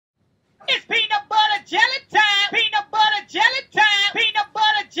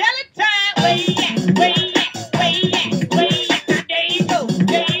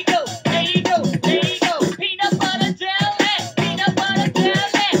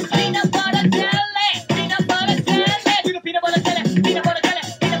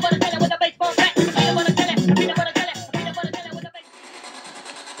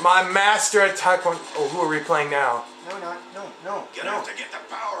Master attack one. Oh, who are we playing now? No. Get out to get the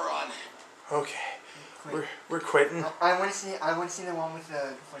power on. Okay. We're quitting. I want to see the one with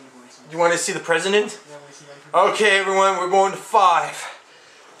the funny voice. You want to see the president? Yeah, I want to see that. Okay, everyone, we're going to 5.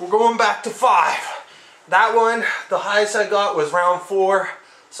 We're going back to 5. That one, the highest I got was round 4.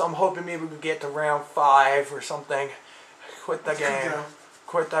 So I'm hoping maybe we could get to round 5 or something. Quit the game.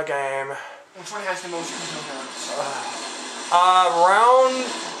 Quit the game. Which one has the most Cujo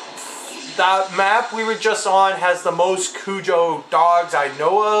That map we were just on has the most Cujo dogs I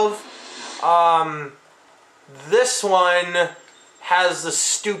know of. This one has the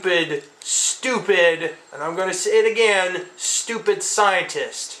stupid, and I'm gonna say it again, stupid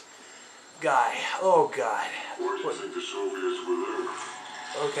scientist guy. Oh God. Where do you think the Soviets were there?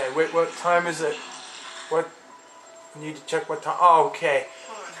 Okay, wait, what time is it? What? I need to check what time. Oh, okay.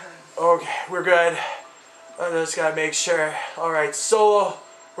 Okay, we're good. I just gotta make sure. Alright, solo.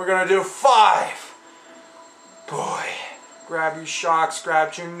 We're gonna do 5. Boy. Grab your shocks,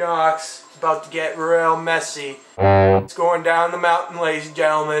 grab your knocks. It's about to get real messy. It's going down the mountain, ladies and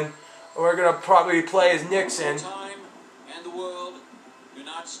gentlemen. We're gonna probably play as Nixon. Time and the world do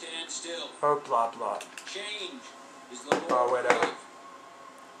not stand still. Oh, blah, blah. Change is the Oh, Lord whatever. of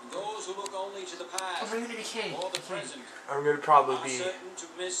and those who look only to the past I'm gonna be king. or the present I'm gonna probably are be... certain to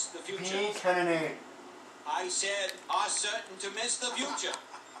miss the future. Be candidate. I said are certain to miss the future.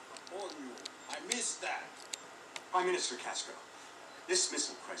 Oh, no. I missed that. Prime Minister Castro, this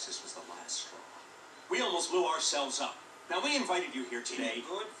missile crisis was the last straw. We almost blew ourselves up. Now, we invited you here today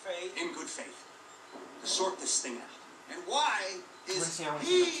In good faith. to sort this thing out. And why is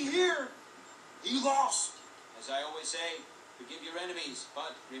he here? He lost. As I always say, forgive your enemies,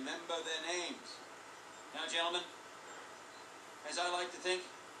 but remember their names. Now, gentlemen, as I like to think,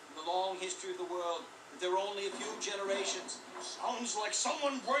 in the long history of the world, that there are only a few generations. Sounds like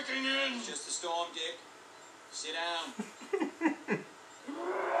someone breaking in. It's just a storm, Dick. Sit down.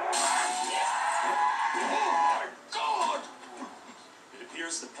 Oh, my God! It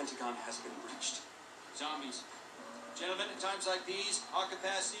appears the Pentagon has been breached. Zombies. Gentlemen, at times like these, our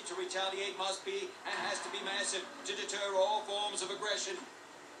capacity to retaliate must be and has to be massive to deter all forms of aggression.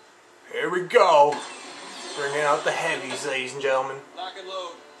 Here we go. Bringing out the heavies, ladies and gentlemen. Lock and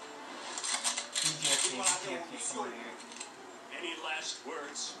load. Any last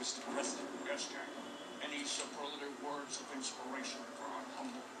words, Mr. President? Yes, Jack. Any superlative words of inspiration for our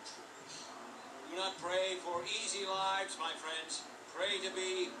humble troops? Do not pray for easy lives, my friends. Pray to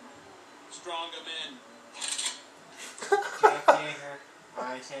be stronger men. JFK.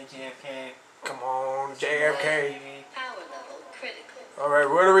 I said JFK. Come on, JFK. Power level critical. Alright,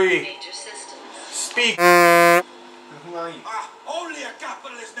 what are we? Major systems. Speak. Who are you? Only a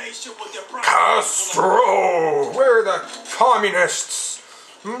capitalist nation will deprive Castro! We're the communists!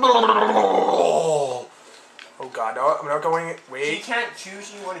 Oh God, no, I'm not going. You Wait. can't choose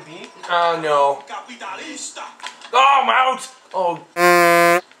who you want to be? Oh no. Capitalista. Oh, I'm out! Oh,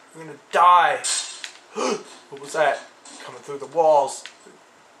 I'm gonna die. What was that? Coming through the walls.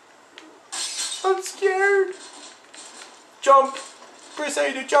 I'm scared. Jump! Press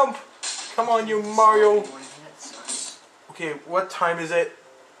A to jump! Come on, you Mario. Okay, what time is it?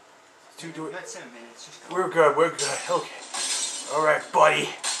 Do it. Not 7 minutes. Just go. We're good, okay. Alright, buddy.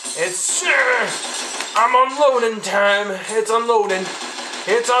 It's... I'm unloading time. It's unloading.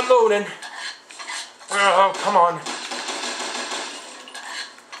 It's unloading. Oh, come on.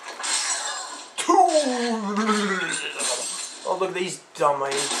 Oh, look at these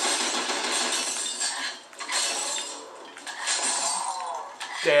dummies.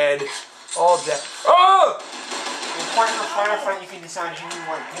 Dead. All dead. Oh! In Final Firefight, you can decide who you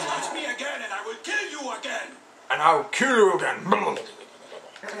want to Touch me again and I will kill you again. And I'll kill you again.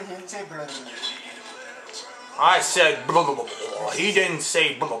 He didn't say brother. I said blah, blah, blah, blah. He didn't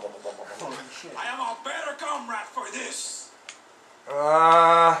say blah, blah, blah, blah, blah. Holy shit. I am a better comrade for this.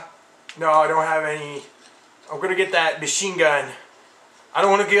 No, I don't have any. I'm gonna get that machine gun. I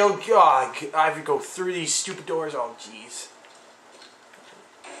don't want to go. God, I have to go through these stupid doors. Oh, jeez.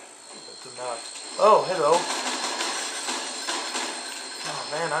 That's enough. Oh, hello. Oh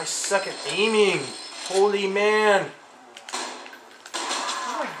man, I suck at aiming. Holy man.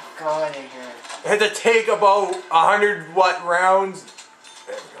 Oh my God, Edgar. I had to take about 100 what rounds.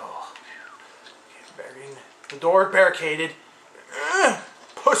 There we go. Okay, the door barricaded.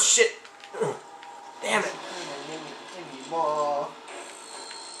 Push it. Damn it.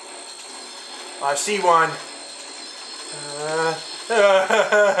 I see one.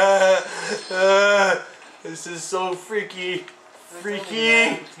 This is so freaky. Freaky.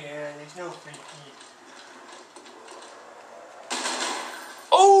 There's no freaky.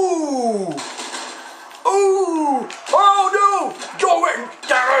 Oh! Ooh! Ooh! Oh no! Go in!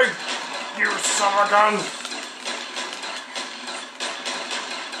 Damn it! You son of a gun!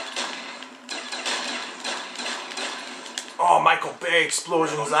 Oh, Michael Bay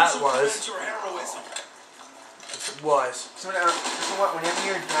explosions that was. Yes, it was. So what, whenever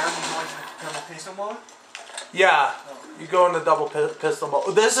you're down, you go into the double pistol mode? Yeah, you go into double pistol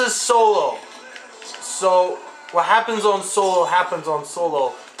mode. This is solo. So, what happens on solo happens on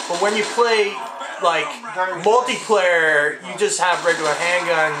solo. But when you play, like, multiplayer, you just have regular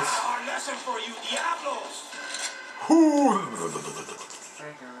handguns.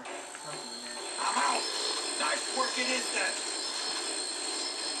 I'm out. Nice work it is then.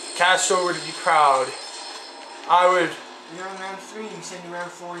 Castro would be proud. I would. You're on round 3, you said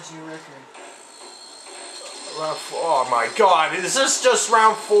round 4 is your record. Round 4. Oh my god, is this just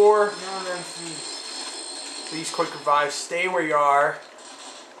round 4? You're on round 3. Please quick revive. Stay where you are.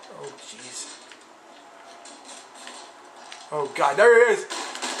 Oh jeez. Oh god, there he is.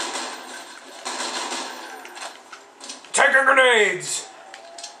 Taking grenades.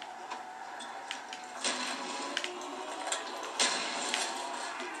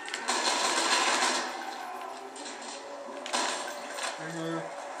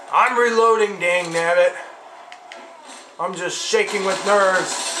 I'm reloading, dang nabbit. I'm just shaking with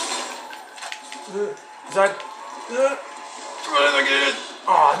nerves. Is that...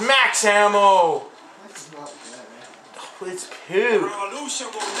 Oh, max ammo! That's not bad, man. Oh, it's poo. Revolution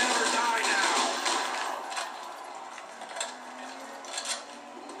will never die now.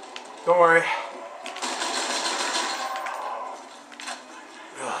 Don't worry.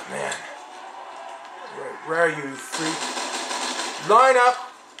 Oh, man. Where are you, freak? Line up!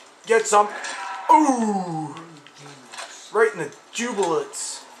 Get some. Ooh! Right in the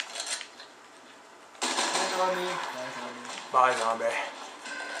jubilance. Bye, zombie.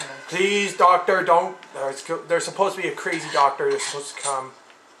 Please, doctor, don't. There's supposed to be a crazy doctor that's supposed to come.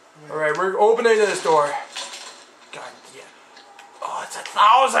 Alright, we're opening this door. God, yeah. Oh, it's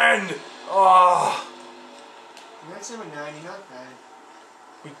 1,000! Oh. That's 790, not bad.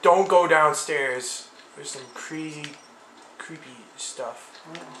 We don't go downstairs. There's some crazy, creepy stuff.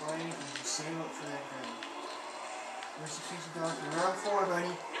 I don't buy anything, just save up for that gun. Where's the piece of doctor? Round 4,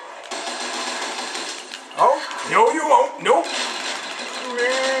 buddy. Oh, no you won't. Nope.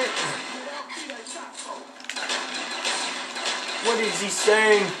 What is he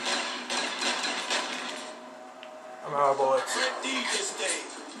saying? I'm out of bullets.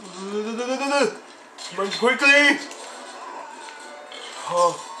 Run quickly.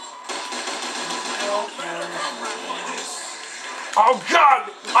 Oh. Oh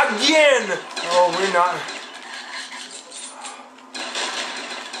God! Again! Oh, we're not.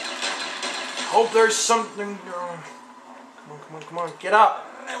 Hope there's something. Come on, get up.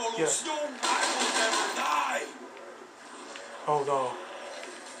 Get. Oh no.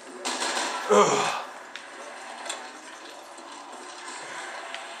 Ugh.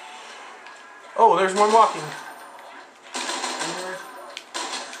 Oh, there's one walking.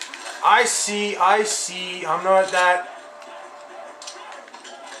 I see. I'm not that.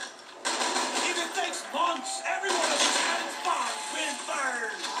 Even thanks months, everyone understands fun with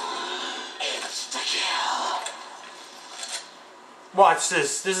burn. Insta-kill. Watch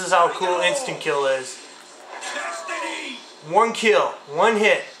this. This is how cool instant kill is. Destiny. One kill, one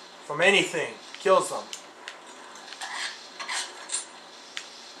hit from anything kills them.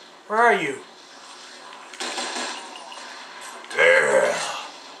 Where are you? There.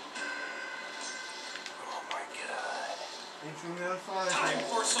 Oh my God. Time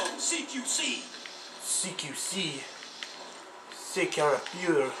for some CQC. CQC. Sick out of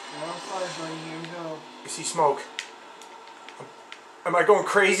fuel. Round 5, buddy, here you go. I see smoke. Am I going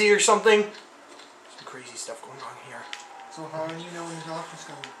crazy or something? Some crazy stuff going on here. So how do you know when the doctor's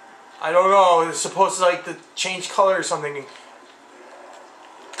coming? I don't know. It's supposed to like to change color or something.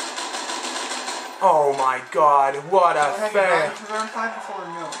 Oh my God! What a fail! Have you round 5 before?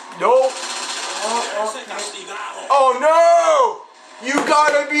 No. Nope. Oh no! You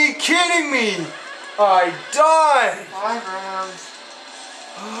gotta be kidding me! I died. 5 rounds.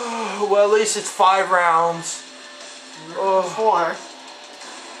 Well, at least it's 5 rounds. Oh. 4.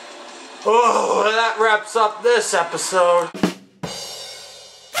 Oh, that wraps up this episode.